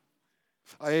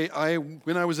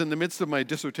When I was in the midst of my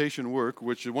dissertation work,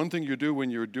 which one thing you do when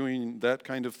you're doing that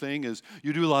kind of thing is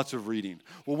you do lots of reading.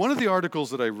 Well, one of the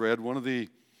articles that I read,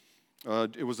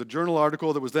 it was a journal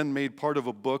article that was then made part of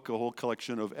a book. A whole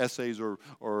collection of essays or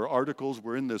articles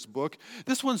were in this book.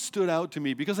 This one stood out to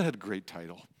me because it had a great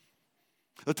title.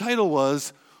 The title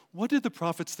was, "What did the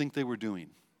prophets think they were doing?"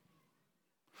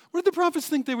 What did the prophets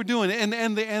think they were doing?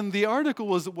 And the article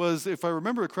was, if I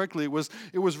remember it correctly,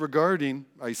 it was regarding,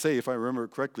 I say if I remember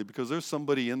it correctly, because there's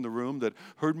somebody in the room that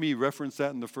heard me reference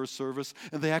that in the first service,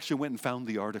 and they actually went and found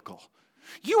the article.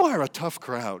 You are a tough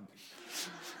crowd.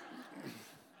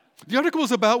 The article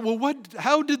was about,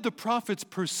 how did the prophets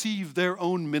perceive their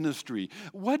own ministry?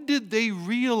 What did they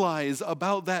realize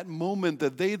about that moment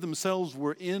that they themselves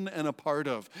were in and a part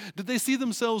of? Did they see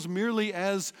themselves merely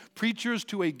as preachers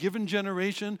to a given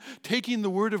generation, taking the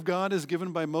word of God as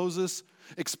given by Moses,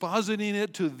 expositing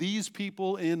it to these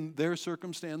people in their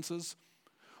circumstances?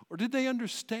 Or did they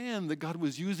understand that God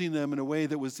was using them in a way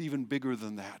that was even bigger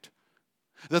than that?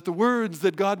 That the words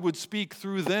that God would speak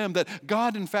through them, that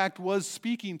God in fact was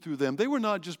speaking through them. They were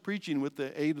not just preaching with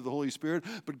the aid of the Holy Spirit,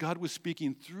 but God was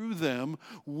speaking through them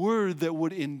word that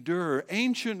would endure,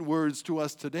 ancient words to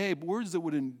us today, but words that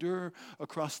would endure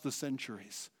across the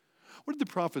centuries. What did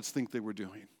the prophets think they were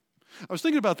doing? I was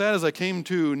thinking about that as I came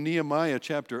to Nehemiah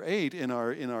Chapter 8 in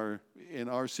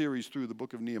our series through the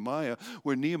book of Nehemiah,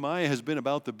 where Nehemiah has been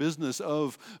about the business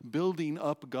of building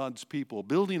up God's people,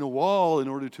 building a wall in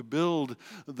order to build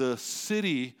the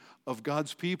city of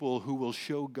God's people who will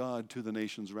show God to the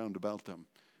nations round about them.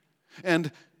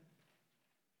 And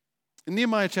in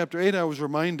Nehemiah Chapter 8, I was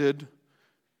reminded,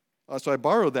 so I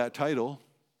borrowed that title.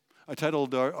 I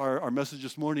titled our message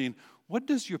this morning, "What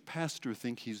does your pastor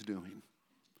think he's doing?"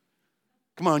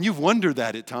 Come on, you've wondered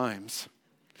that at times.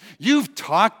 You've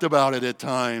talked about it at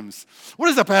times. What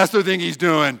does the pastor think he's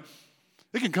doing?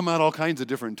 It can come out all kinds of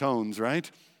different tones, right?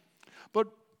 But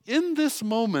in this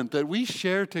moment that we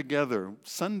share together,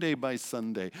 Sunday by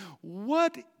Sunday,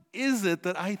 what is it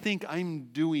that I think I'm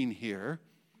doing here?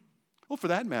 Well, for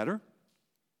that matter,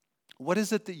 what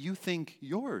is it that you think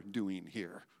you're doing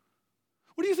here?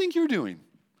 What do you think you're doing?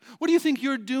 What do you think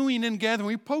you're doing in gathering?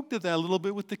 We poked at that a little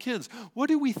bit with the kids. What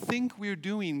do we think we're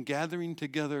doing gathering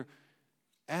together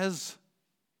as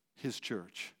His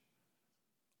church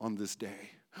on this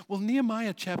day? Well,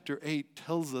 Nehemiah Chapter 8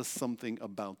 tells us something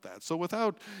about that. So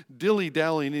without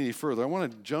dilly-dallying any further, I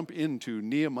want to jump into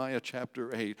Nehemiah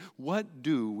Chapter 8. What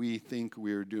do we think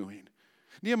we're doing?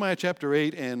 Nehemiah Chapter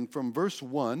 8, and from verse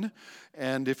 1,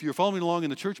 and if you're following along in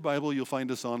the church Bible, you'll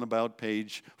find us on about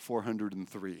page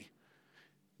 403.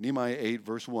 Nehemiah 8,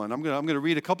 verse 1. I'm going to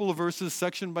read a couple of verses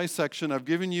section by section. I've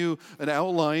given you an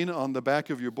outline on the back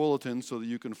of your bulletin so that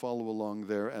you can follow along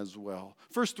there as well.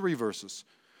 First 3 verses.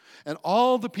 And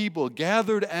all the people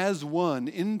gathered as one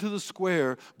into the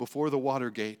square before the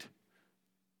water gate.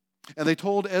 And they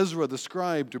told Ezra the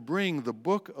scribe to bring the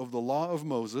book of the law of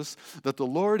Moses that the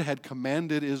Lord had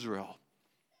commanded Israel.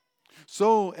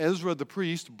 So Ezra the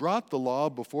priest brought the law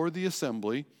before the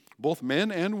assembly, both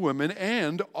men and women,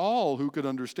 and all who could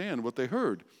understand what they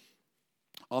heard,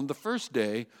 on the first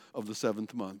day of the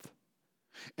 7th month.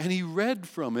 And he read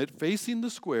from it facing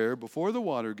the square before the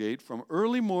water gate from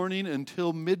early morning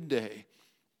until midday,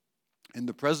 in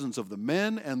the presence of the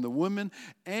men and the women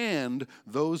and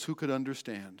those who could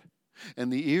understand.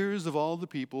 And the ears of all the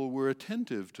people were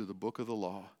attentive to the book of the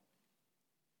law.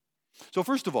 So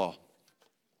first of all,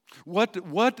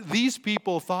 what these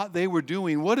people thought they were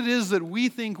doing, what it is that we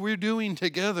think we're doing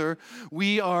together,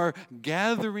 we are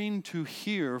gathering to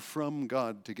hear from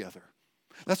God together.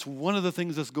 That's one of the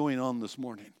things that's going on this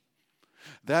morning.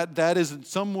 That is in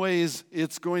some ways,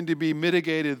 it's going to be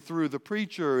mitigated through the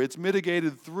preacher. It's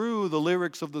mitigated through the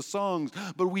lyrics of the songs.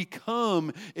 But we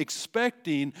come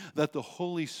expecting that the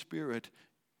Holy Spirit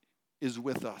is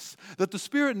with us. That the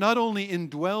Spirit not only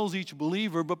indwells each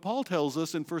believer, but Paul tells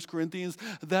us in 1 Corinthians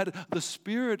that the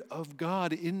Spirit of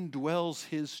God indwells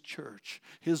His church,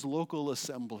 His local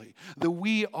assembly. That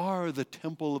we are the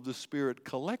temple of the Spirit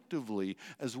collectively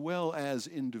as well as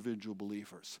individual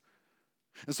believers.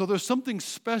 And so there's something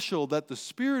special that the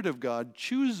Spirit of God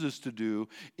chooses to do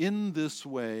in this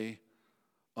way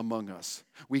among us.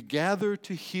 We gather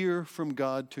to hear from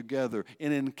God together,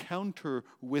 an encounter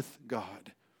with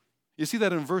God. You see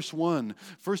that in verse 1.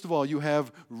 First of all, you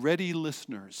have ready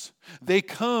listeners. They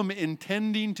come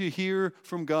intending to hear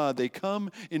from God. They come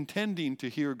intending to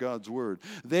hear God's word.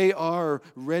 They are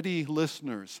ready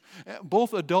listeners.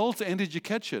 Both adults and, did you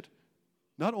catch it?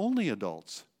 Not only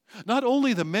adults. Not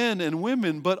only the men and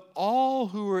women, but all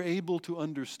who are able to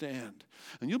understand.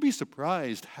 And you'll be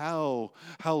surprised how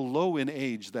low in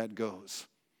age that goes.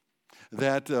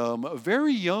 That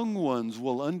very young ones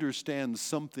will understand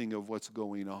something of what's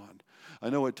going on. I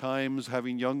know at times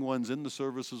having young ones in the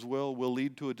service as well will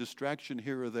lead to a distraction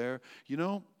here or there. You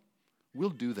know, we'll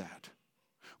do that.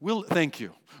 Thank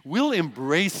you. We'll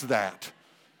embrace that.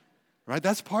 Right?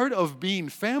 That's part of being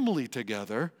family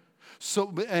together.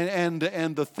 So and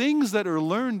the things that are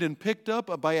learned and picked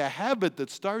up by a habit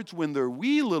that starts when they're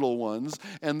wee little ones,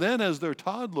 and then as they're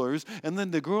toddlers, and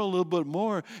then they grow a little bit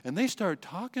more, and they start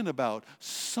talking about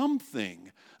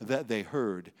something that they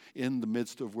heard in the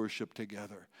midst of worship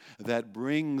together, that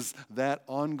brings that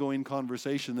ongoing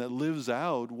conversation that lives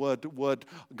out what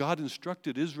God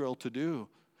instructed Israel to do.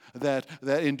 That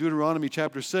in Deuteronomy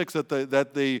chapter 6,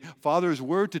 that the fathers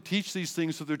were to teach these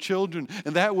things to their children,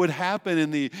 and that would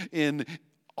happen in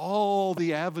all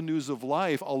the avenues of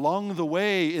life. Along the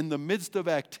way, in the midst of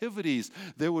activities,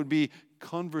 there would be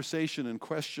conversation and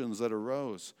questions that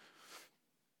arose.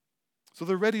 So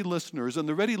they're ready listeners, and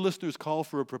the ready listeners call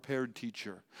for a prepared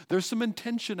teacher. There's some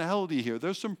intentionality here.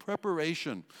 There's some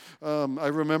preparation. I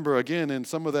remember, again, in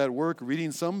some of that work,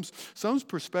 reading some's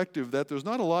perspective that there's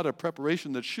not a lot of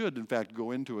preparation that should, in fact,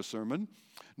 go into a sermon.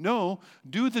 No,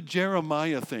 do the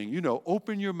Jeremiah thing. You know,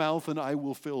 open your mouth and I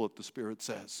will fill it, the Spirit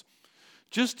says.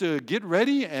 Just get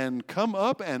ready and come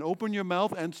up and open your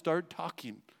mouth and start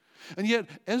talking. And yet,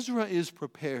 Ezra is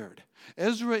prepared.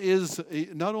 Ezra is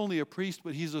not only a priest,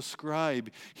 but he's a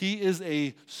scribe. He is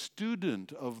a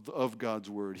student of God's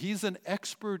word. He's an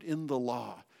expert in the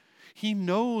law. He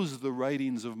knows the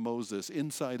writings of Moses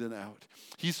inside and out.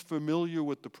 He's familiar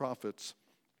with the prophets.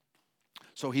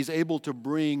 So he's able to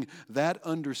bring that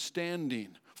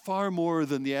understanding far more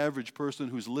than the average person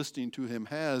who's listening to him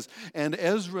has. And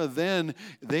Ezra then,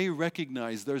 they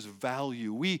recognize there's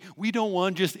value. We don't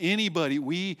want just anybody.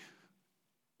 We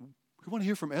want to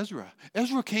hear from Ezra.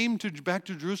 Ezra came back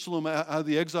to Jerusalem out of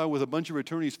the exile with a bunch of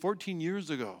returnees 14 years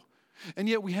ago. And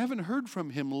yet we haven't heard from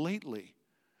him lately.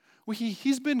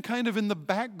 He's been kind of in the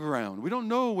background. We don't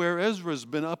know where Ezra's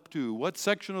been up to, what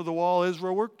section of the wall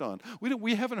Ezra worked on.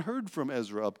 We haven't heard from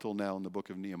Ezra up till now in the book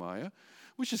of Nehemiah,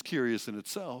 which is curious in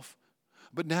itself.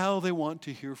 But now they want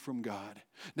to hear from God.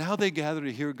 Now they gather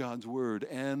to hear God's word,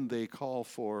 and they call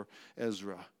for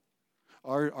Ezra.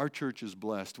 Our church is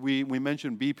blessed. We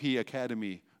mentioned BP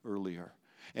Academy earlier,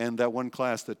 and that one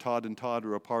class that Todd and Todd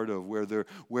are a part of,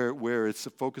 where it's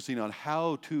focusing on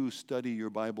how to study your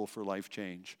Bible for life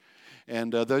change.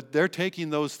 And they're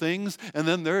taking those things, and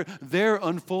then they're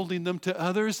unfolding them to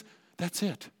others. That's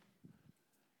it.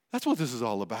 That's what this is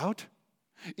all about.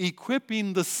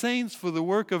 Equipping the saints for the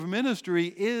work of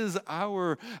ministry is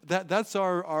that's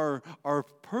our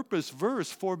purpose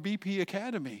verse for BP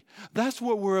Academy. That's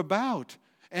what we're about.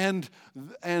 And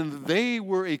they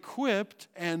were equipped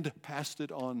and passed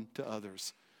it on to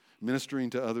others,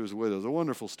 ministering to others with us. A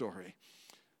wonderful story.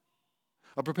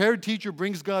 A prepared teacher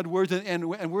brings God's words, and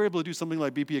we're able to do something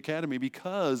like BP Academy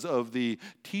because of the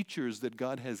teachers that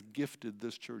God has gifted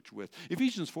this church with.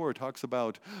 Ephesians 4 talks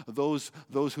about those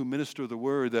who minister the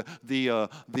word,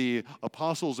 the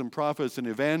apostles and prophets and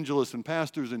evangelists and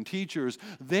pastors and teachers.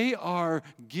 They are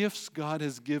gifts God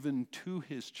has given to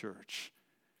his church.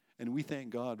 And we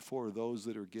thank God for those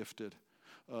that are gifted,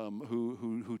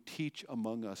 who teach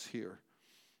among us here.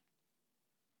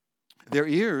 Their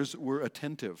ears were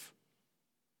attentive.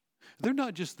 They're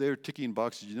not just there ticking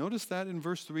boxes. You notice that in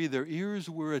verse 3? Their ears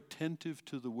were attentive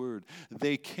to the word.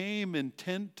 They came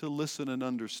intent to listen and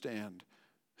understand.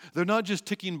 They're not just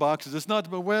ticking boxes. It's not,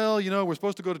 we're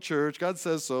supposed to go to church. God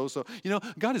says so. So,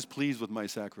 God is pleased with my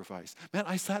sacrifice. Man,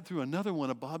 I sat through another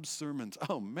one of Bob's sermons.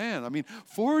 Oh, man,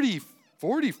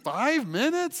 45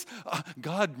 minutes?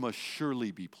 God must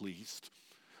surely be pleased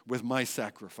with my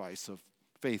sacrifice of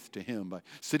faith to him by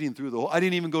sitting through the whole. I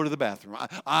didn't even go to the bathroom.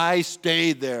 I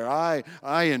stayed there. I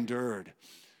endured.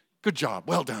 Good job.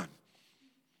 Well done.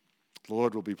 The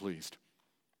Lord will be pleased.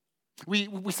 We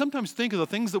sometimes think of the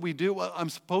things that we do. Well, I'm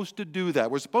supposed to do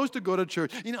that. We're supposed to go to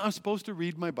church. I'm supposed to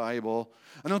read my Bible.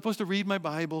 I'm supposed to read my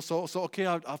Bible. So okay,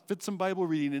 I'll fit some Bible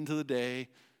reading into the day.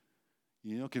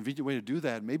 Convenient way to do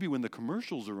that. Maybe when the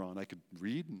commercials are on, I could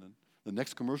read, and then the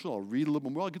next commercial, I'll read a little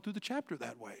more. I'll get through the chapter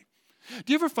that way.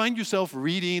 Do you ever find yourself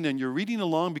reading, and you're reading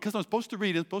along because I'm supposed to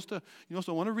read, so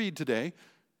I want to read today,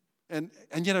 and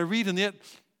yet I read, and yet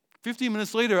 15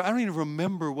 minutes later, I don't even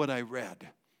remember what I read.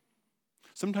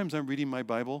 Sometimes I'm reading my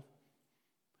Bible,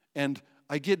 and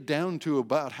I get down to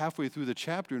about halfway through the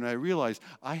chapter, and I realize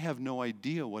I have no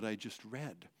idea what I just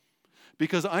read.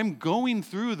 because I'm going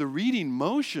through the reading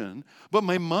motion, but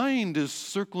my mind is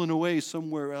circling away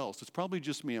somewhere else. It's probably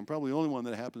just me. I'm probably the only one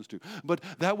that happens to. But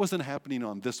that wasn't happening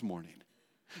on this morning.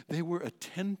 They were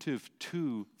attentive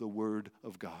to the Word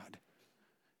of God.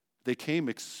 They came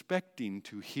expecting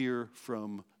to hear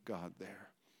from God there.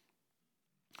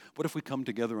 What if we come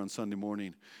together on Sunday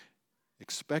morning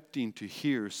expecting to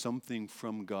hear something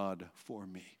from God for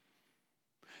me?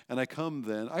 And I come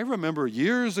then, I remember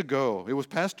years ago, it was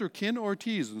Pastor Ken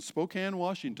Ortiz in Spokane,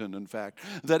 Washington, in fact,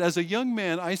 that as a young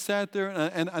man, I sat there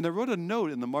and I wrote a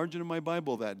note in the margin of my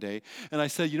Bible that day, and I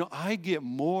said, I get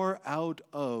more out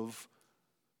of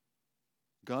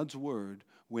God's Word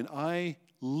when I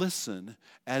listen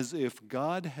as if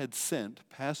God had sent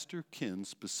Pastor Ken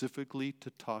specifically to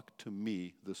talk to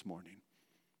me this morning.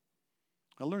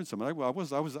 I learned something. I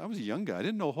was a young guy. I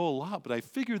didn't know a whole lot, but I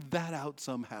figured that out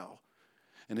somehow.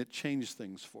 And it changed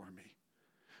things for me.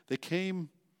 They came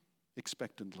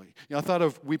expectantly. I thought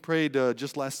of, we prayed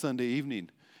just last Sunday evening,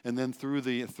 and then through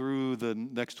the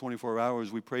next 24 hours,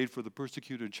 we prayed for the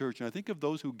persecuted church. And I think of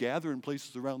those who gather in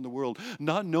places around the world,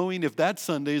 not knowing if that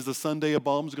Sunday is the Sunday a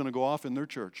bomb's going to go off in their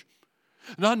church.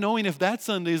 Not knowing if that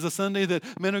Sunday is the Sunday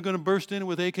that men are going to burst in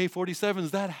with AK-47s.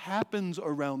 That happens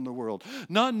around the world.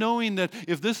 Not knowing that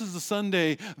if this is the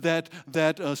Sunday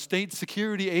that state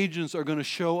security agents are going to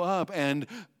show up and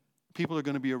people are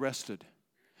going to be arrested.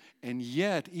 And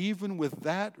yet, even with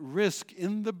that risk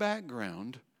in the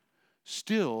background,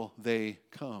 still they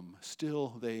come.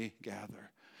 Still they gather.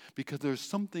 Because there's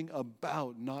something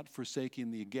about not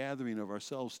forsaking the gathering of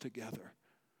ourselves together.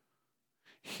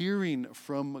 Hearing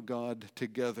from God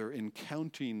together,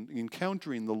 encountering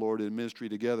the Lord in ministry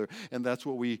together. And that's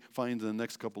what we find in the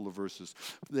next couple of verses.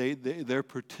 They're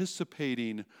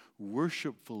participating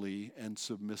worshipfully and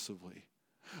submissively.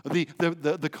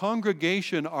 The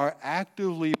congregation are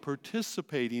actively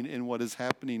participating in what is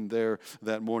happening there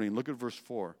that morning. Look at verse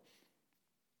 4.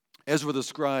 Ezra the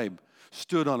scribe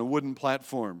stood on a wooden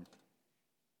platform.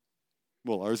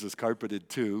 Well, ours is carpeted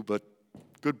too, but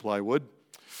good plywood.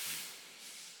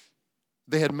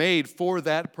 They had made for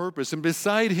that purpose. And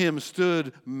beside him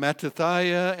stood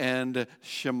Mattithiah and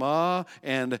Shema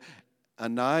and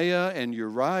Ananiah and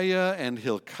Uriah and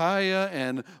Hilkiah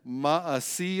and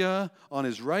Maaseiah on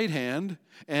his right hand,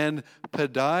 and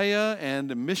Pedaiah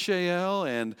and Mishael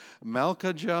and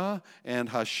Malchijah and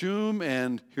Hashum,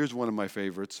 and here's one of my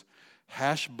favorites,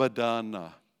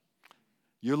 Hashbaddanah.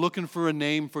 You're looking for a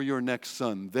name for your next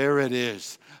son. There it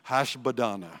is,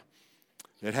 Hashbaddanah.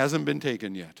 It hasn't been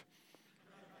taken yet.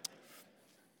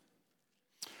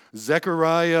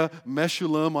 Zechariah,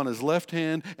 Meshullam on his left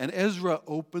hand, and Ezra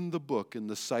opened the book in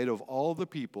the sight of all the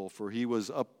people, for he was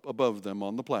up above them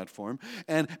on the platform.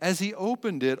 And as he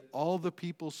opened it, all the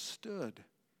people stood.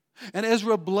 And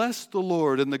Ezra blessed the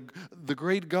Lord and the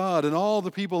great God, and all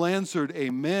the people answered,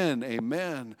 Amen,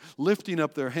 Amen, lifting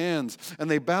up their hands.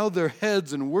 And they bowed their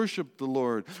heads and worshiped the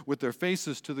Lord with their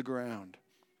faces to the ground.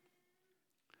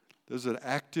 There's an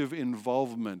active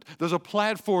involvement. There's a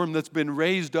platform that's been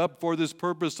raised up for this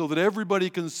purpose so that everybody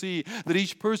can see, that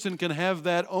each person can have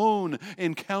that own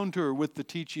encounter with the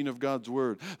teaching of God's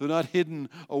Word. They're not hidden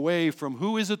away from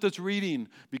who is it that's reading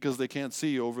because they can't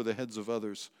see over the heads of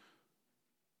others.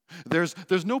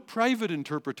 There's no private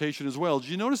interpretation as well. Did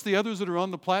you notice the others that are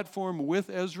on the platform with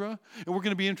Ezra? And we're going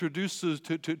to be introduced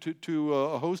to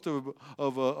a host of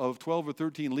 12 or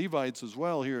 13 Levites as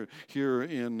well here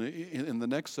in the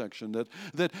next section.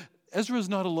 That Ezra is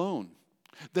not alone.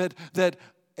 That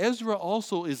Ezra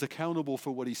also is accountable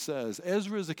for what he says.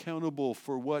 Ezra is accountable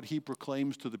for what he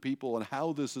proclaims to the people and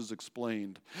how this is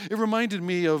explained. It reminded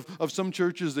me of some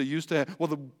churches that used to have,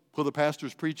 the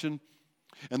pastor's preaching,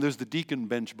 and there's the deacon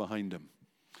bench behind him.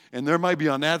 And there might be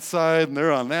on that side, and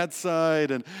they're on that side,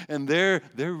 and they're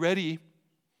ready.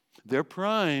 They're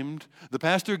primed. The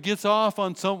pastor gets off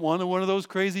on one of those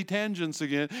crazy tangents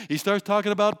again. He starts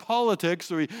talking about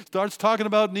politics, or he starts talking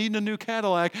about needing a new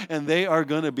Cadillac, and they are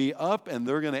going to be up, and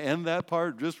they're going to end that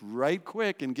part just right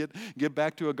quick and get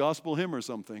back to a gospel hymn or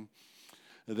something.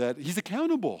 That he's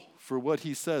accountable for what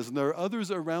he says, and there are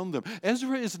others around them.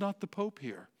 Ezra is not the pope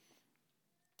here.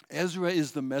 Ezra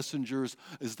is the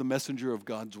messenger of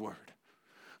God's Word.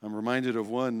 I'm reminded of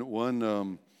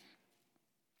one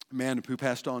man who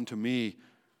passed on to me.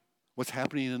 What's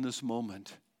happening in this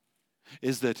moment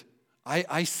is that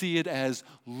I see it as,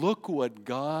 look what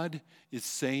God is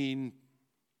saying,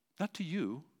 not to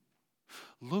you,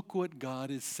 look what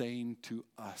God is saying to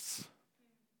us.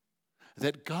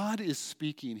 That God is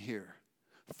speaking here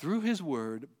through His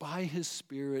Word, by His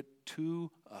Spirit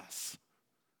to us.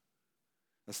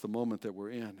 That's the moment that we're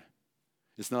in.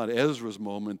 It's not Ezra's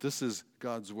moment. This is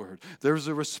God's word. There's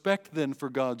a respect then for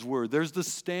God's word. There's the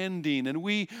standing. And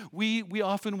we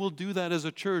often will do that as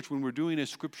a church when we're doing a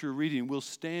scripture reading. We'll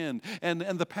stand. And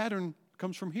the pattern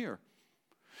comes from here.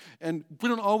 And we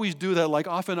don't always do that. Like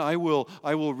often I will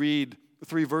read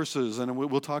 3 verses and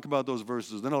we'll talk about those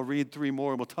verses. Then I'll read 3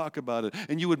 more and we'll talk about it.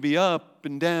 And you would be up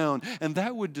and down. And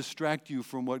that would distract you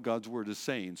from what God's word is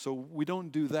saying. So we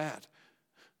don't do that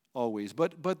always.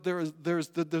 But there's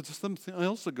something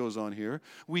else that goes on here.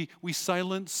 We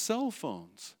silence cell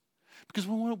phones because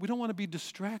we don't want to be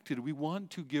distracted. We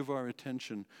want to give our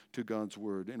attention to God's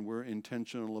word, and we're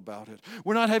intentional about it.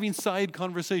 We're not having side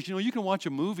conversation. You can watch a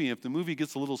movie. If the movie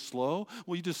gets a little slow,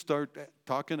 well, you just start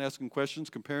talking, asking questions,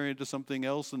 comparing it to something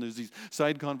else, and there's these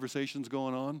side conversations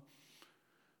going on.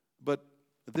 But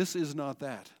this is not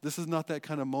that. This is not that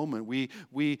kind of moment. We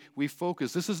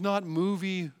focus. This is not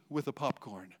movie with a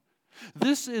popcorn.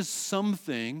 This is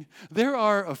something. There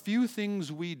are a few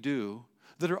things we do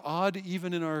that are odd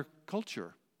even in our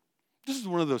culture. This is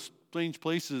one of those strange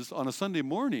places on a Sunday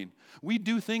morning. We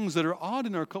do things that are odd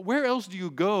in our culture. Where else do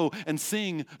you go and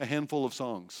sing a handful of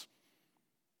songs?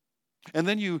 And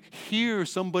then you hear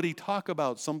somebody talk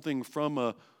about something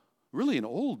from really an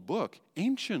old book,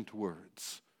 ancient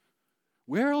words.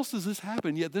 Where else does this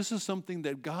happen? Yet this is something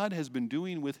that God has been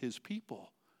doing with his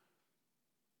people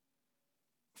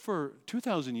for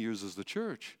 2,000 years as the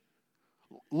church.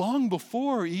 Long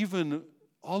before even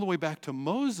all the way back to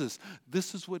Moses,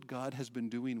 this is what God has been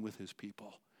doing with his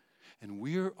people. And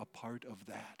we're a part of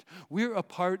that. We're a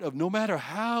part of, no matter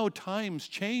how times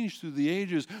change through the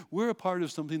ages, we're a part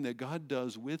of something that God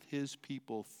does with his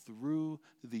people through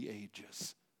the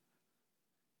ages.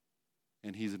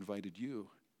 And he's invited you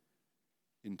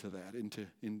into that,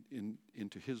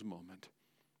 into his moment.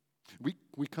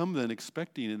 We come then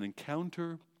expecting an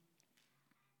encounter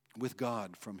with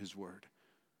God from his word.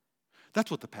 That's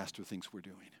what the pastor thinks we're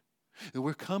doing. That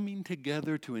we're coming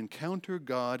together to encounter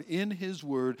God in his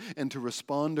word and to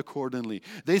respond accordingly.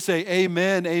 They say,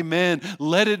 amen, amen,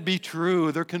 let it be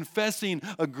true. They're confessing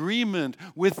agreement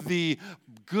with the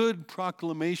good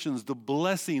proclamations, the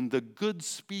blessing, the good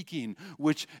speaking,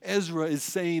 which Ezra is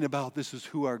saying about this is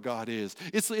who our God is.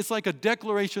 It's like a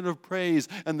declaration of praise,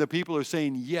 and the people are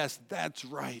saying, yes, that's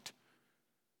right.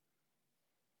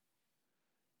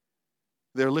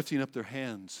 They're lifting up their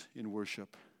hands in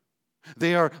worship.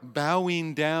 They are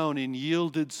bowing down in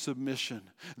yielded submission.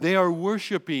 They are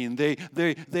worshiping. They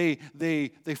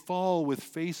fall with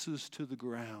faces to the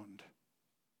ground.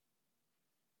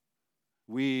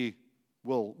 We'll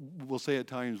say at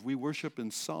times, we worship in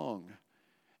song,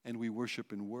 and we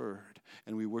worship in word,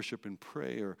 and we worship in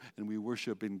prayer, and we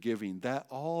worship in giving.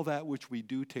 All that which we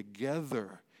do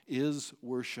together is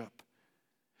worship.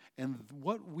 And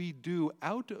what we do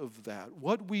out of that,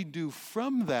 what we do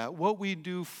from that, what we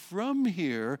do from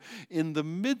here in the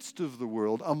midst of the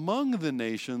world, among the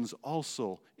nations,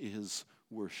 also is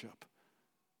worship.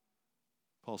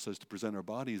 Paul says to present our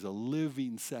bodies a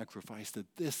living sacrifice,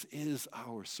 that this is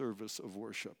our service of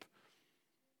worship.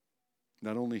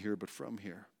 Not only here, but from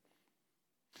here.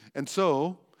 And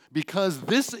so, because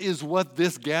this is what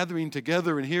this gathering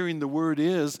together and hearing the word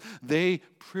is, they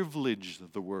privilege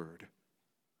the word.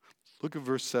 Look at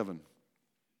verse 7.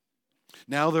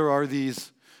 Now there are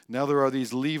these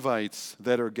Levites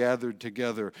that are gathered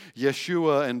together.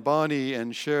 Yeshua and Bani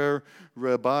and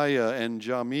Sherebiah and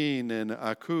Jamin and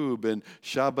Akub and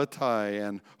Shabbatai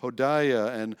and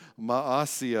Hodiah and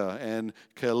Maaseiah and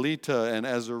Kelita and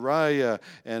Azariah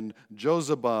and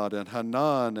Jozabad and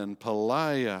Hanan and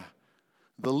Peliah.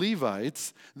 The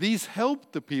Levites, these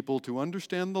helped the people to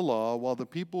understand the law while the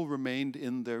people remained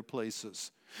in their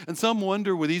places. And some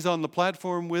wonder, were these on the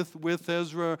platform with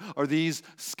Ezra? Are these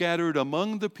scattered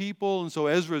among the people? And so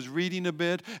Ezra's reading a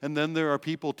bit, and then there are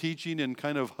people teaching in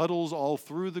kind of huddles all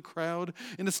through the crowd.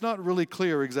 And it's not really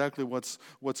clear exactly what's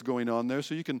going on there,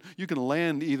 so you can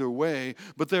land either way.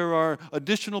 But there are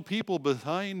additional people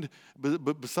beside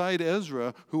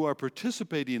Ezra who are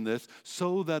participating in this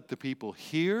so that the people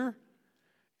hear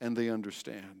and they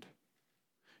understand.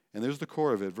 And there's the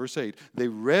core of it. Verse 8, they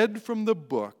read from the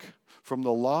book, from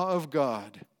the law of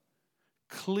God,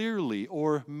 clearly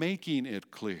or making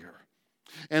it clear.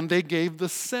 And they gave the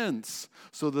sense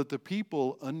so that the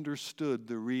people understood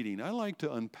the reading. I like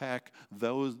to unpack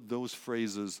those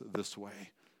phrases this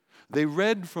way. They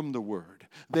read from the word.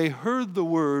 They heard the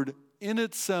word in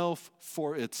itself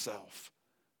for itself.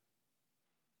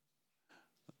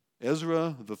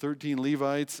 Ezra, the 13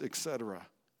 Levites, etc.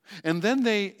 And then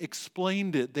they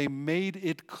explained it. They made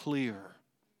it clear.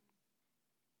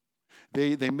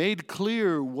 They made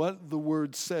clear what the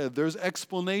word said. There's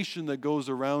explanation that goes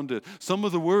around it. Some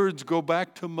of the words go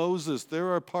back to Moses.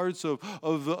 There are parts of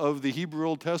the Hebrew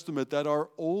Old Testament that are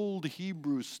old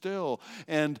Hebrew still.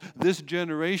 And this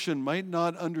generation might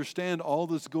not understand all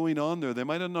that's going on there. They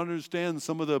might not understand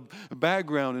some of the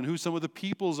background and who some of the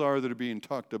peoples are that are being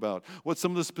talked about, what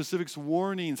some of the specifics,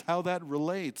 warnings, how that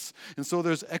relates. And so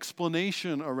there's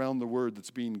explanation around the word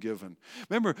that's being given.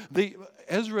 Remember,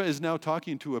 Ezra is now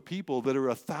talking to a people that are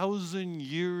 1,000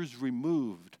 years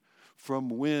removed from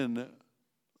when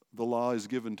the law is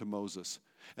given to Moses.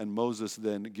 And Moses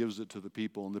then gives it to the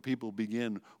people, and the people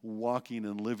begin walking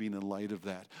and living in light of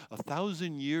that.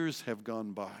 1,000 years have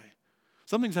gone by.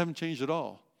 Some things haven't changed at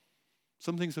all.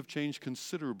 Some things have changed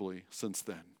considerably since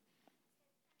then.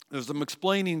 There's some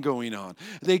explaining going on.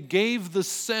 They gave the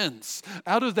sense.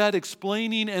 Out of that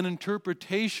explaining and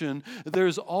interpretation,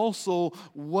 there's also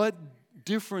what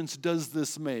difference does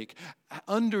this make?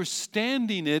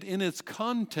 Understanding it in its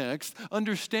context,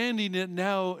 understanding it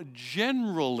now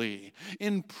generally,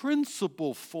 in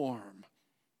principle form.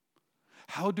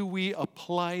 How do we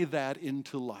apply that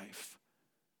into life?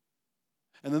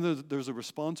 And then there's a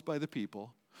response by the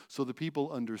people. So the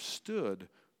people understood,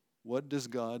 what does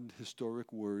God's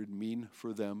historic word mean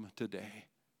for them today?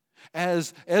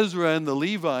 As Ezra and the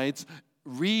Levites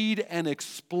read and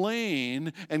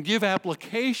explain and give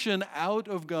application out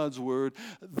of God's word,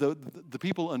 the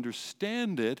people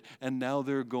understand it, and now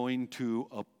they're going to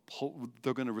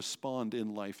respond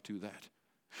in life to that.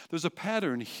 There's a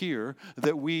pattern here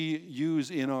that we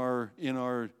use in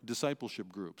our discipleship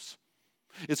groups.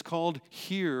 It's called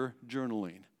hear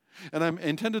journaling. And I'm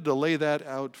intended to lay that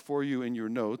out for you in your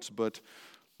notes, but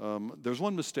there's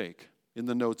one mistake in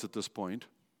the notes at this point,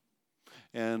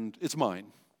 and it's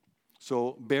mine.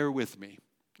 So bear with me,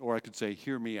 or I could say,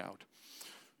 hear me out.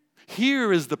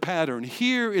 Here is the pattern.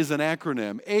 Here is an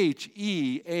acronym,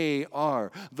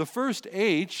 HEAR. The first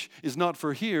H is not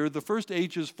for hear. The first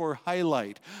H is for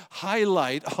highlight.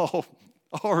 Highlight,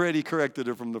 already corrected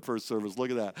it from the first service.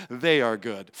 Look at that. They are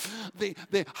good.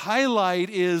 The highlight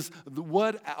is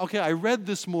I read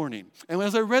this morning. And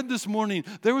as I read this morning,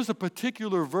 there was a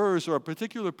particular verse or a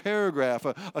particular paragraph,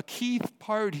 a key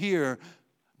part here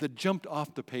that jumped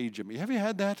off the page at me. Have you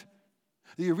had that?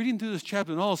 You're reading through this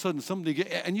chapter and all of a sudden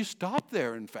and you stop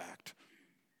there, in fact.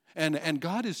 And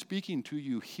God is speaking to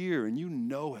you here and you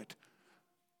know it.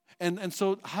 And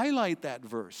so highlight that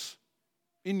verse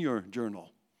in your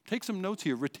journal. Take some notes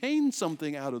here. Retain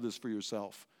something out of this for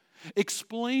yourself.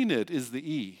 Explain it is the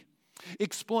E.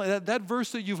 Explain that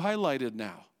verse that you've highlighted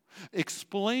now.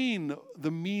 Explain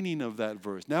the meaning of that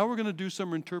verse. Now we're going to do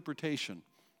some interpretation.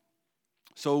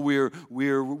 So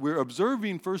we're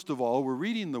observing, first of all, we're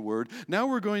reading the word. Now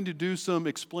we're going to do some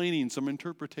explaining, some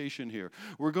interpretation here.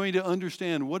 We're going to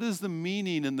understand what is the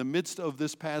meaning in the midst of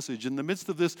this passage, in the midst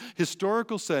of this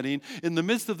historical setting, in the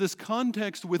midst of this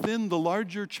context within the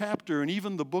larger chapter and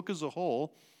even the book as a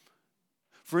whole.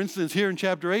 For instance, here in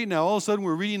chapter 8 now, all of a sudden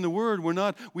we're reading the word.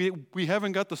 We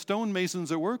haven't got the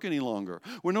stonemasons at work any longer.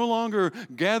 We're no longer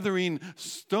gathering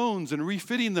stones and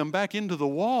refitting them back into the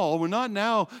wall. We're not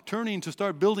now turning to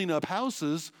start building up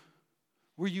houses.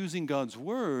 We're using God's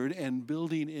word and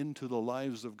building into the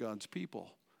lives of God's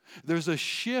people. There's a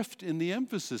shift in the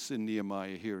emphasis in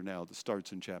Nehemiah here now that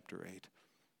starts in chapter 8.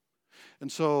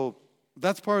 And so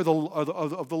that's part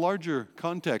of the larger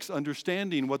context,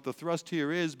 understanding what the thrust here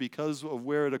is because of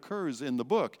where it occurs in the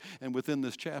book and within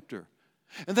this chapter.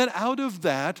 And then out of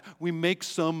that, we make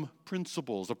some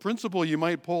principles. A principle you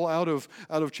might pull out of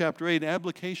chapter 8, an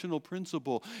applicational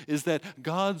principle, is that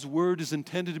God's word is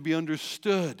intended to be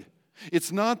understood.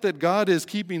 It's not that God is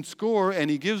keeping score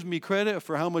and he gives me credit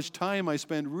for how much time I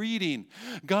spend reading.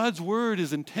 God's word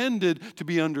is intended to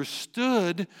be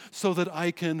understood so that I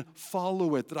can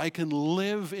follow it, that I can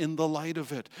live in the light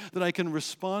of it, that I can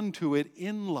respond to it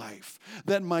in life,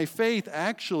 that my faith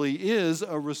actually is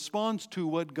a response to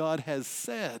what God has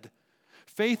said.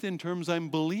 Faith in terms I'm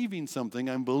believing something.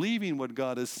 I'm believing what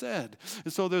God has said.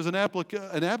 And so there's an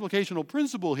applicational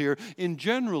principle here. In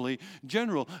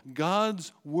general,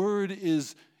 God's word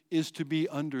is to be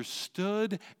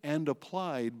understood and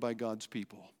applied by God's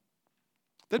people.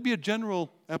 That'd be a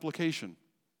general application.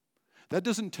 That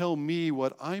doesn't tell me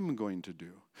what I'm going to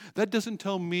do. That doesn't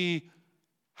tell me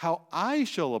how I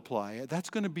shall apply it. That's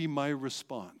going to be my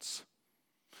response.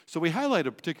 So we highlight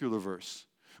a particular verse.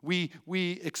 We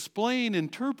explain,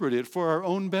 interpret it for our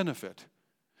own benefit.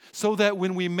 So that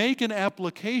when we make an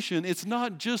application, it's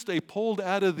not just a pulled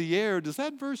out of the air. Does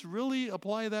that verse really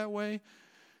apply that way?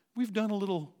 We've done a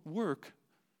little work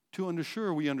to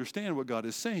ensure we understand what God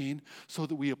is saying so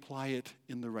that we apply it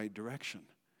in the right direction.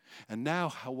 And now,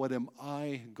 what am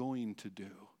I going to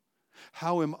do?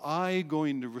 How am I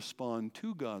going to respond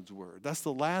to God's word? That's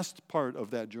the last part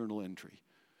of that journal entry.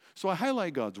 So I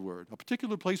highlight God's word, a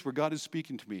particular place where God is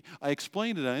speaking to me. I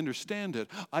explain it, I understand it.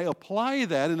 I apply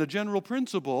that in a general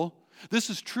principle. This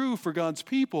is true for God's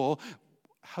people.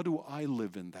 How do I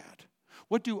live in that?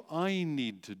 What do I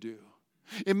need to do?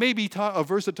 It may be a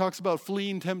verse that talks about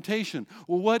fleeing temptation.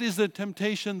 Well, what is the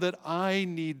temptation that I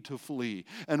need to flee?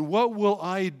 And what will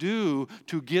I do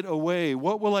to get away?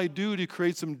 What will I do to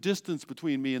create some distance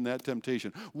between me and that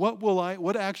temptation?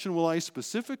 What action will I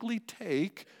specifically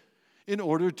take in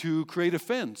order to create a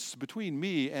fence between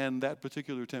me and that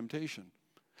particular temptation?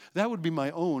 That would be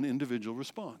my own individual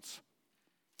response.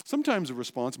 Sometimes a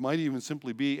response might even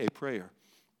simply be a prayer.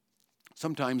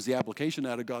 Sometimes the application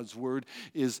out of God's word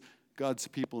is God's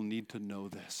people need to know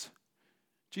this.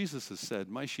 Jesus has said,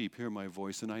 my sheep hear my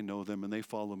voice, and I know them, and they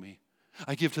follow me.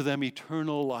 I give to them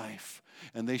eternal life,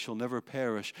 and they shall never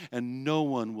perish, and no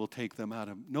one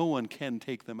can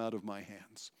take them out of my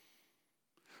hands.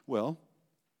 Well,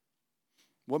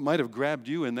 what might have grabbed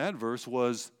you in that verse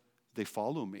was, they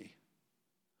follow me.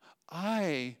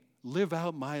 I live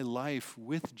out my life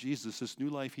with Jesus, this new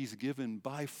life he's given,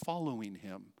 by following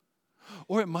him.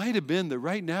 Or it might have been that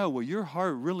right now what your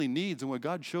heart really needs and what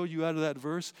God showed you out of that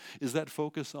verse is that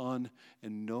focus on,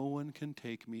 and no one can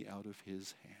take me out of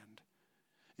his hand.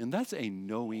 And that's a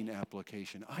knowing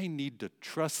application. I need to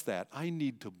trust that. I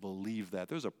need to believe that.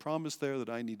 There's a promise there that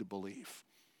I need to believe.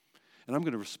 And I'm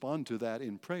going to respond to that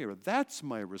in prayer. That's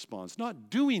my response.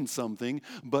 Not doing something,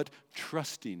 but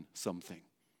trusting something.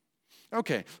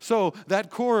 Okay, so that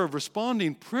core of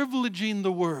responding, privileging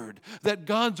the word, that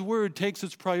God's word takes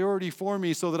its priority for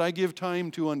me so that I give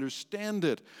time to understand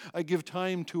it. I give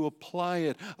time to apply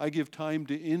it. I give time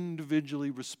to individually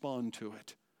respond to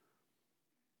it.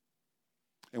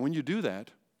 And when you do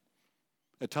that,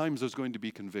 at times there's going to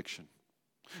be conviction.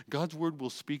 God's word will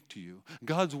speak to you.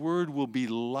 God's word will be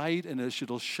light, and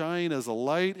it'll shine as a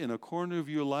light in a corner of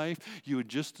your life. You would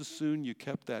just as soon you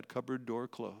kept that cupboard door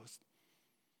closed.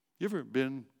 You ever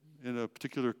been in a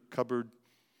particular cupboard,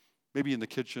 maybe in the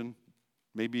kitchen,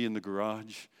 maybe in the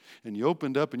garage, and you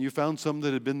opened up and you found something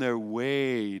that had been there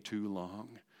way too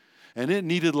long, and it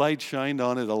needed light shined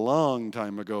on it a long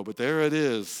time ago, but there it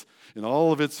is in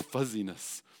all of its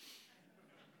fuzziness.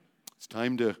 It's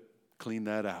time to clean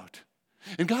that out.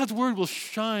 And God's word will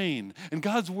shine, and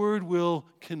God's word will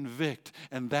convict.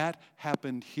 And that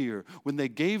happened here. When they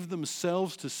gave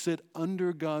themselves to sit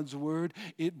under God's word,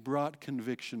 it brought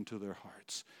conviction to their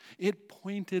hearts. It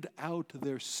pointed out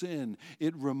their sin.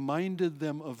 It reminded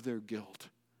them of their guilt.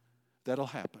 That'll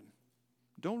happen.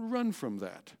 Don't run from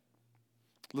that.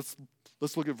 Let's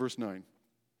look at verse 9.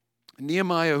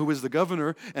 Nehemiah, who was the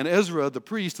governor, and Ezra, the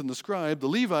priest and the scribe, the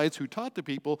Levites who taught the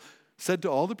people, said to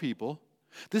all the people,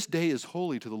 "This day is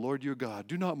holy to the Lord your God.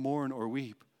 Do not mourn or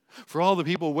weep." For all the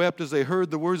people wept as they heard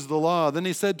the words of the law. Then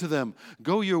he said to them,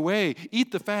 "Go your way,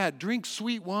 eat the fat, drink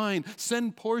sweet wine,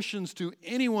 send portions to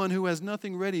anyone who has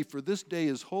nothing ready, for this day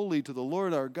is holy to the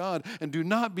Lord our God, and do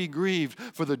not be grieved,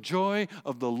 for the joy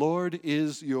of the Lord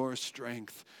is your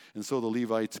strength." And so the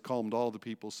Levites calmed all the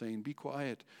people, saying, "Be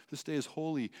quiet, this day is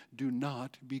holy, do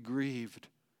not be grieved."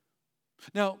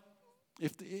 Now,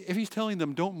 if he's telling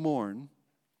them don't mourn,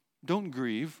 don't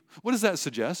grieve, what does that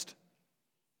suggest?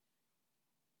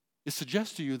 It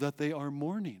suggests to you that they are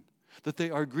mourning, that they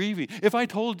are grieving. If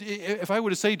I were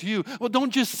to say to you, well,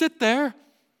 don't just sit there,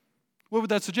 what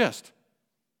would that suggest?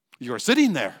 You're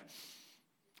sitting there.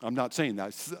 I'm not saying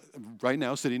that. Right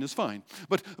now, sitting is fine.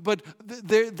 But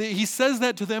he says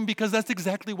that to them because that's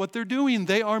exactly what they're doing.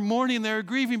 They are mourning, they're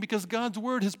grieving because God's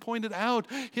word has pointed out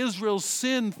Israel's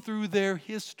sin through their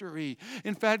history.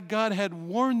 In fact, God had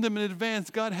warned them in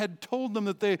advance. God had told them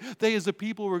that they as a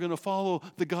people were going to follow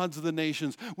the gods of the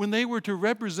nations. When they were to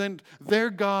represent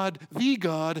their God, the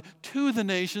God, to the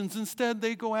nations, instead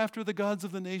they go after the gods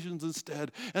of the nations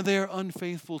instead. And they are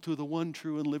unfaithful to the one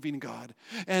true and living God.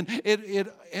 And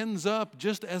it ends up,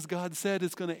 just as God said,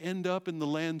 it's going to end up in the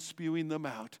land spewing them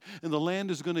out. And the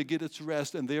land is going to get its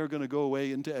rest, and they are going to go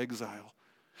away into exile.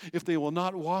 If they will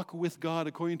not walk with God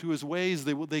according to his ways,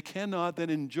 they cannot then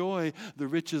enjoy the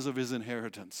riches of his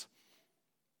inheritance.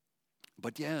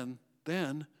 But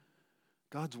then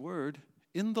God's word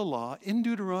in the law, in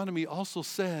Deuteronomy, also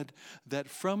said that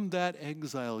from that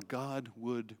exile, God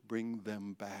would bring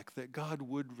them back, that God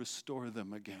would restore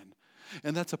them again.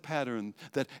 And that's a pattern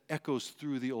that echoes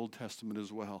through the Old Testament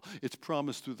as well. It's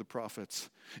promised through the prophets.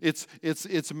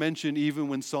 It's mentioned even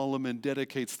when Solomon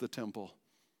dedicates the temple.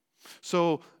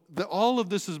 So all of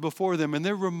this is before them, and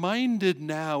they're reminded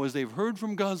now, as they've heard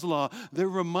from God's law, they're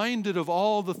reminded of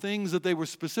all the things that they were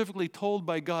specifically told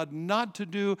by God not to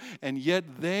do, and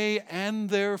yet they and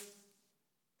their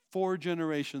 4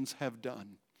 generations have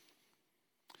done.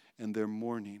 And they're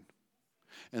mourning,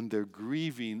 and they're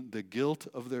grieving the guilt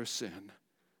of their sin.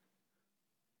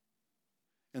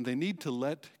 And they need to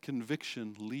let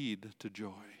conviction lead to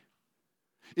joy.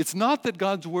 It's not that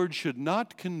God's word should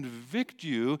not convict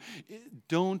you.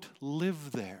 Don't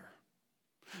live there.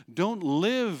 Don't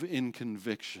live in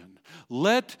conviction.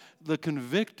 Let the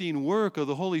convicting work of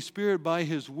the Holy Spirit by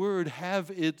His word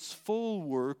have its full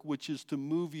work, which is to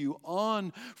move you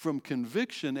on from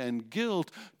conviction and guilt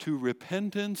to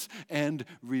repentance and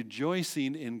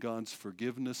rejoicing in God's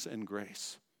forgiveness and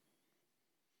grace.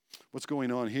 What's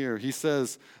going on here? He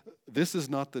says, this is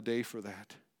not the day for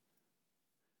that.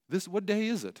 What day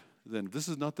is it then? This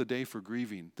is not the day for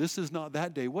grieving. This is not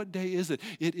that day. What day is it?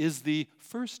 It is the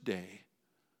first day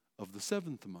of the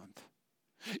 7th month.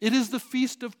 It is the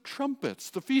Feast of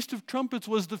Trumpets. The Feast of Trumpets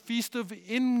was the Feast of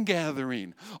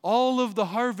Ingathering. All of the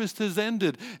harvest has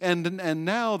ended, and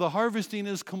now the harvesting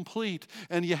is complete,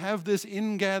 and you have this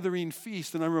ingathering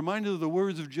feast. And I'm reminded of the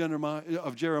words of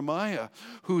Jeremiah,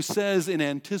 who says in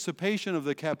anticipation of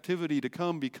the captivity to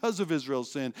come because of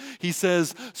Israel's sin, he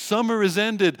says, summer is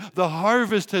ended, the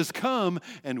harvest has come,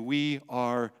 and we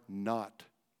are not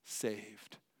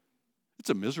saved. It's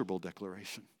a miserable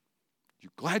declaration. You're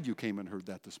glad you came and heard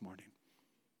that this morning.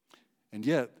 And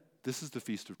yet, this is the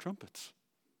Feast of Trumpets.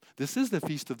 This is the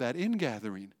feast of that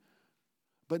ingathering.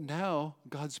 But now,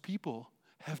 God's people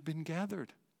have been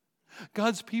gathered.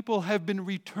 God's people have been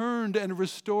returned and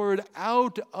restored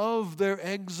out of their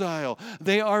exile.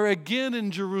 They are again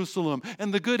in Jerusalem,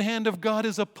 and the good hand of God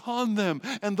is upon them,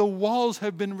 and the walls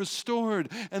have been restored,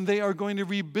 and they are going to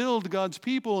rebuild God's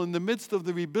people in the midst of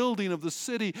the rebuilding of the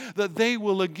city, that they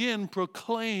will again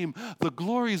proclaim the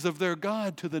glories of their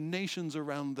God to the nations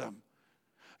around them.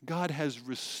 God has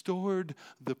restored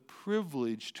the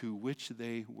privilege to which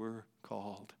they were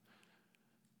called.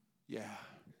 Yeah.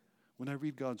 When I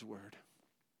read God's word,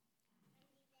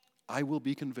 I will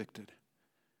be convicted.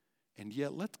 And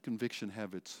yet let conviction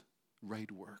have its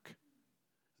right work,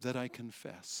 that I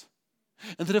confess.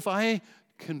 And that if I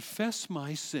confess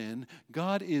my sin,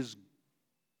 God is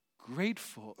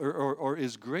grateful or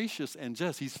is gracious and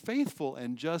just. He's faithful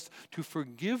and just to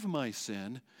forgive my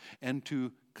sin and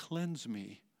to cleanse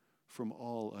me from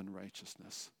all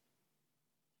unrighteousness.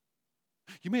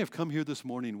 You may have come here this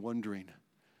morning wondering,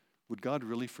 would God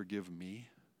really forgive me?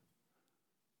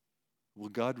 Will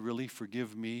God really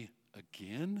forgive me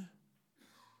again?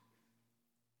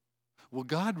 Will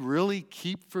God really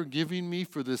keep forgiving me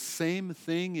for the same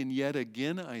thing and yet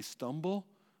again I stumble?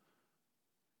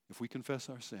 If we confess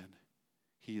our sin,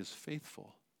 He is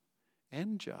faithful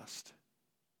and just.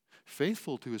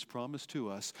 Faithful to His promise to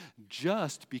us,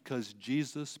 just because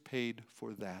Jesus paid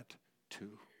for that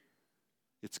too.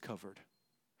 It's covered.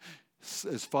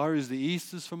 As far as the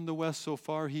east is from the west, so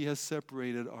far He has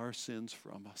separated our sins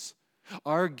from us.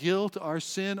 Our guilt, our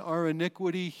sin, our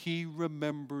iniquity, He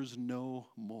remembers no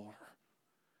more.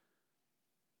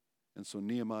 And so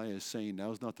Nehemiah is saying,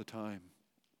 now's not the time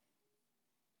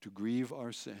to grieve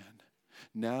our sin.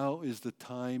 Now is the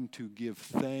time to give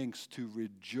thanks, to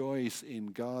rejoice in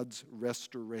God's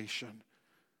restoration.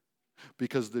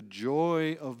 Because the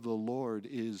joy of the Lord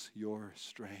is your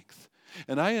strength.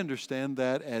 And I understand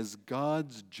that as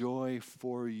God's joy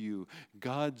for you,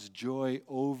 God's joy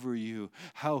over you,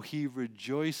 how He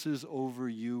rejoices over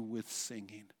you with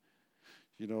singing.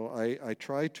 You know, I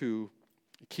try to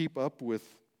keep up with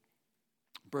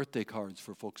birthday cards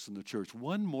for folks in the church.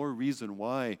 One more reason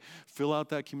why. Fill out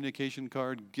that communication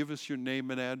card, give us your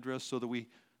name and address so that we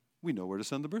know where to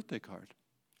send the birthday card.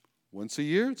 Once a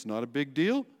year, it's not a big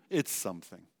deal. It's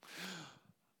something.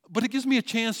 But it gives me a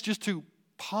chance just to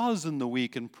pause in the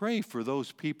week and pray for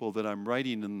those people that I'm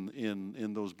writing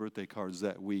in those birthday cards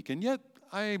that week. And yet,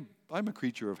 I'm a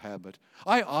creature of habit.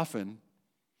 I often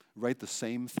write the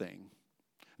same thing.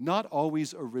 Not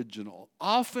always original.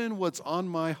 Often what's on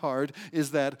my heart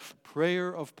is that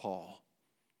prayer of Paul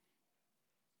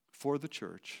for the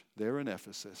church there in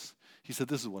Ephesus. He said,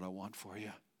 this is what I want for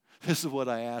you. This is what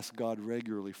I ask God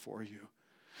regularly for you.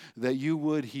 That you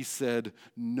would, he said,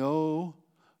 know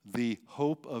the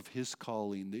hope of His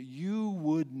calling. That you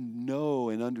would know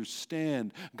and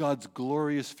understand God's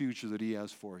glorious future that He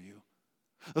has for you.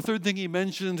 The third thing he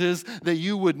mentioned is that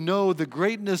you would know the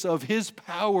greatness of His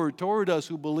power toward us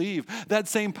who believe. That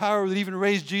same power that even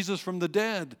raised Jesus from the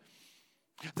dead.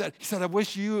 That he said, I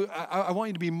want you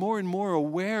to be more and more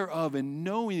aware of and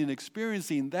knowing and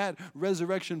experiencing that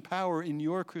resurrection power in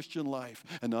your Christian life.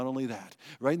 And not only that,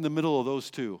 right in the middle of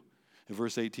those two, in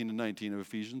verse 18 and 19 of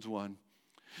Ephesians 1,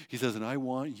 he says, and I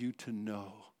want you to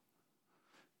know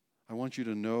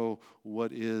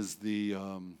what is the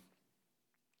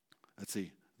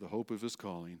hope of his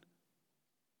calling.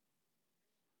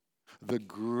 The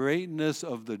greatness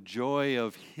of the joy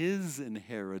of his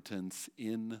inheritance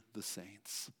in the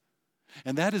saints.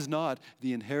 And that is not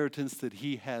the inheritance that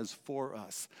he has for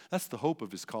us. That's the hope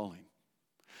of his calling.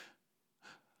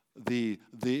 The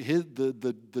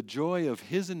joy of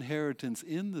his inheritance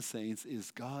in the saints is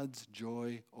God's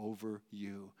joy over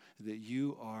you, that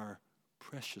you are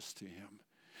precious to him.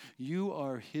 You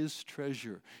are his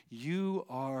treasure. You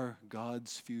are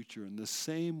God's future. In the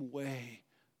same way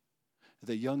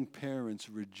the young parents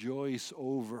rejoice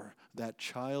over that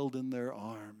child in their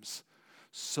arms,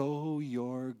 so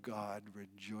your God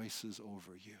rejoices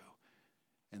over you.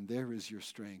 And there is your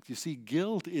strength. You see,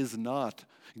 guilt is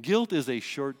a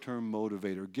short-term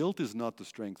motivator. Guilt is not the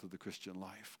strength of the Christian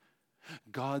life.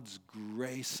 God's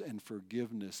grace and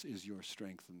forgiveness is your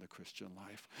strength in the Christian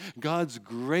life. God's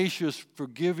gracious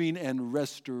forgiving and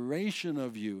restoration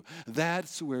of you,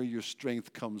 that's where your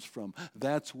strength comes from.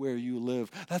 That's where you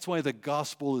live. That's why the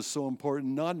gospel is so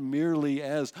important, not merely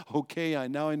as, okay,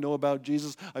 now I know about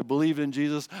Jesus, I believe in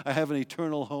Jesus, I have an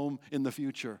eternal home in the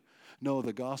future. No,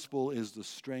 the gospel is the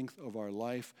strength of our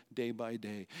life day by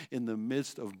day. In the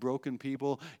midst of broken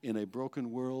people, in a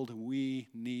broken world, we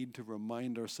need to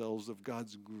remind ourselves of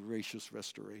God's gracious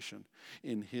restoration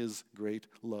in his great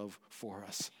love for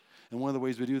us. And one of the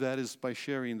ways we do that is by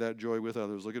sharing that joy with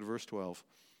others. Look at verse 12.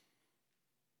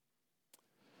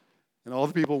 And all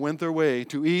the people went their way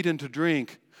to eat and to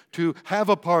drink, to have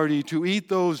a party, to eat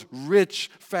those rich,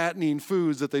 fattening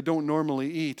foods that they don't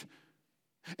normally eat,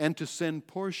 and to send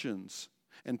portions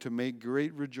and to make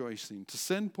great rejoicing, to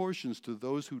send portions to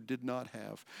those who did not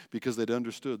have, because they'd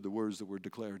understood the words that were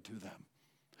declared to them.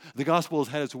 The gospel has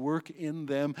had its work in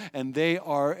them, and they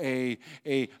are a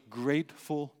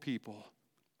grateful people.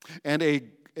 And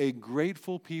a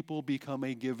grateful people become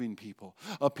a giving people.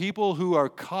 A people who are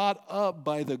caught up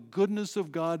by the goodness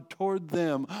of God toward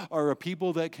them are a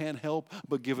people that can't help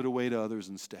but give it away to others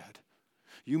instead.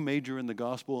 You major in the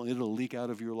gospel, and it'll leak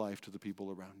out of your life to the people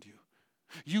around you.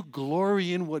 You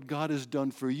glory in what God has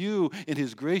done for you, in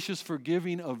his gracious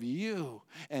forgiving of you,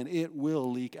 and it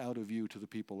will leak out of you to the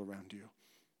people around you.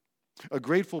 A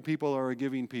grateful people are a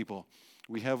giving people.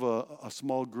 We have a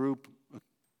small group,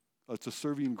 it's a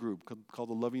serving group called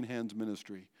the Loving Hands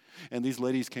Ministry. And these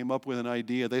ladies came up with an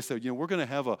idea. They said, we're going to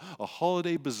have a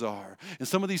holiday bazaar. And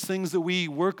some of these things that we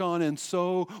work on and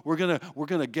sew, we're going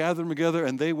to gather them together.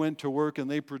 And they went to work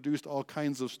and they produced all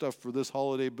kinds of stuff for this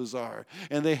holiday bazaar.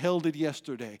 And they held it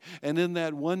yesterday. And in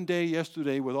that one day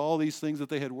yesterday, with all these things that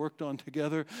they had worked on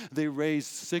together, they raised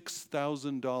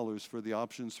 $6,000 for the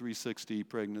Options 360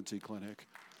 pregnancy clinic.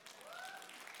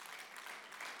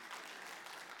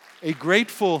 A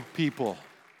grateful people.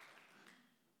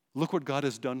 Look what God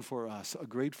has done for us. A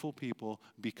grateful people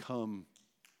become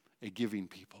a giving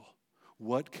people.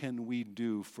 What can we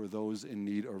do for those in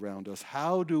need around us?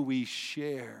 How do we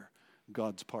share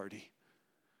God's party?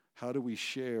 How do we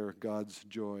share God's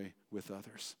joy with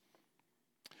others?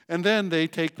 And then they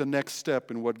take the next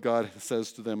step in what God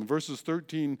says to them. Verses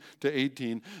 13 to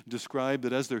 18 describe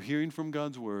that as they're hearing from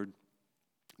God's word,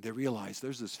 they realize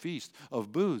there's this feast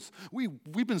of booths.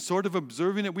 We've been sort of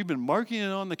observing it. We've been marking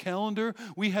it on the calendar.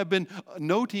 We have been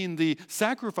noting the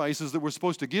sacrifices that we're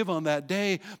supposed to give on that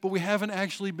day, but we haven't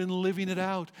actually been living it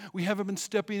out. We haven't been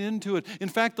stepping into it. In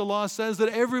fact, the law says that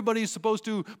everybody's supposed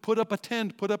to put up a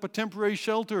tent, put up a temporary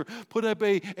shelter, put up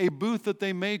a booth that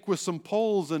they make with some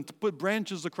poles and put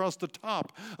branches across the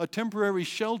top, a temporary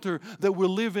shelter that we'll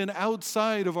live in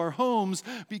outside of our homes,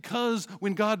 because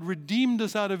when God redeemed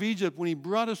us out of Egypt, when he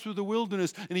brought us through the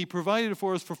wilderness and he provided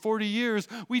for us for 40 years,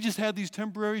 we just had these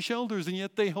temporary shelters, and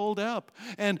yet they hold up.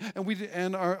 And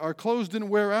our clothes didn't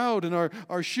wear out, and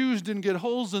our shoes didn't get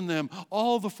holes in them.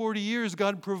 All the 40 years,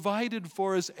 God provided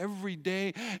for us every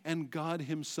day, and God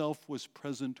himself was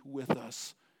present with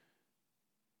us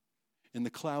in the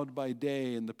cloud by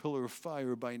day and the pillar of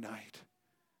fire by night.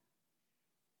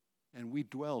 And we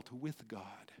dwelt with God,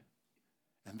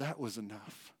 and that was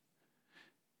enough.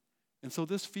 And so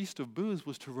this Feast of Booths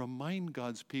was to remind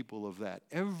God's people of that.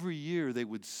 Every year they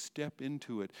would step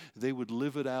into it. They would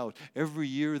live it out. Every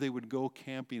year they would go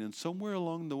camping. And somewhere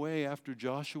along the way after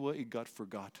Joshua, it got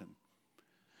forgotten.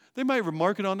 They might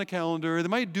remark it on the calendar. They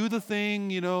might do the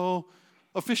thing,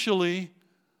 officially.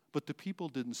 But the people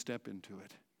didn't step into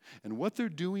it. And what they're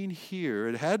doing here,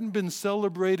 it hadn't been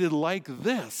celebrated like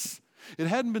this. It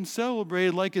hadn't been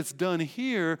celebrated like it's done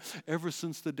here ever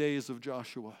since the days of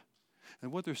Joshua.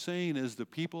 And what they're saying is the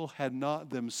people had not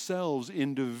themselves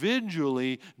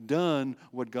individually done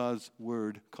what God's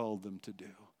word called them to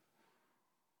do.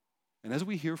 And as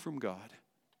we hear from God,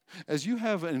 as you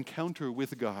have an encounter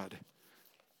with God,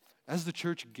 as the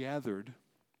church gathered,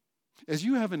 as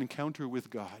you have an encounter with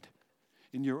God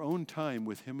in your own time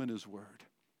with Him and His word,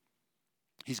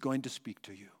 He's going to speak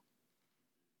to you.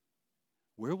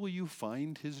 Where will you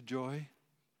find His joy?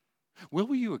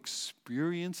 Will you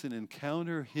experience and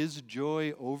encounter His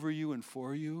joy over you and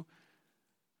for you?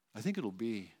 I think it'll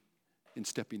be in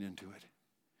stepping into it,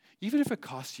 even if it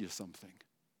costs you something.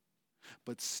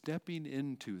 But stepping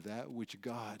into that which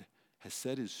God has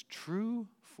said is true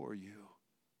for you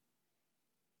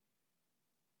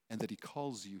and that He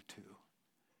calls you to.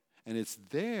 And it's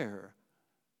there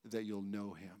that you'll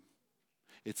know Him.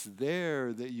 It's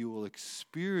there that you will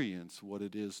experience what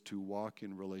it is to walk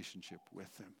in relationship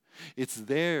with Him. It's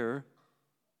there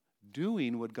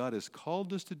doing what God has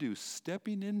called us to do,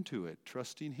 stepping into it,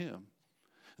 trusting Him,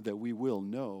 that we will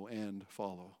know and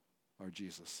follow our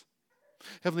Jesus.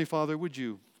 Heavenly Father, would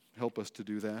you help us to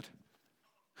do that?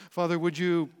 Father, would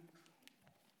you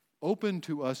open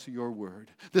to us your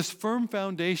word, this firm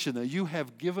foundation that you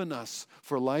have given us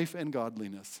for life and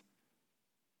godliness.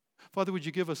 Father, would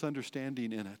you give us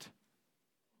understanding in it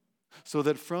so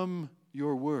that from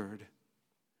your word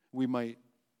we might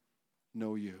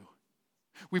know you.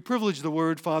 We privilege the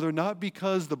word, Father, not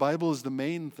because the Bible is the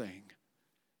main thing.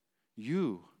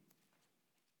 You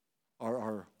are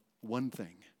our one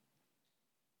thing.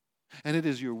 And it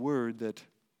is your word that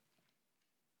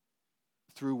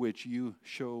through which you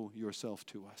show yourself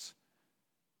to us.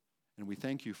 And we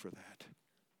thank you for that.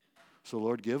 So,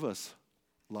 Lord, give us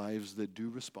lives that do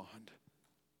respond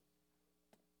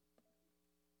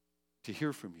to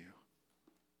hear from you,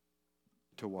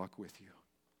 to walk with you.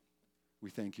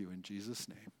 We thank you in Jesus'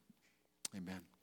 name. Amen.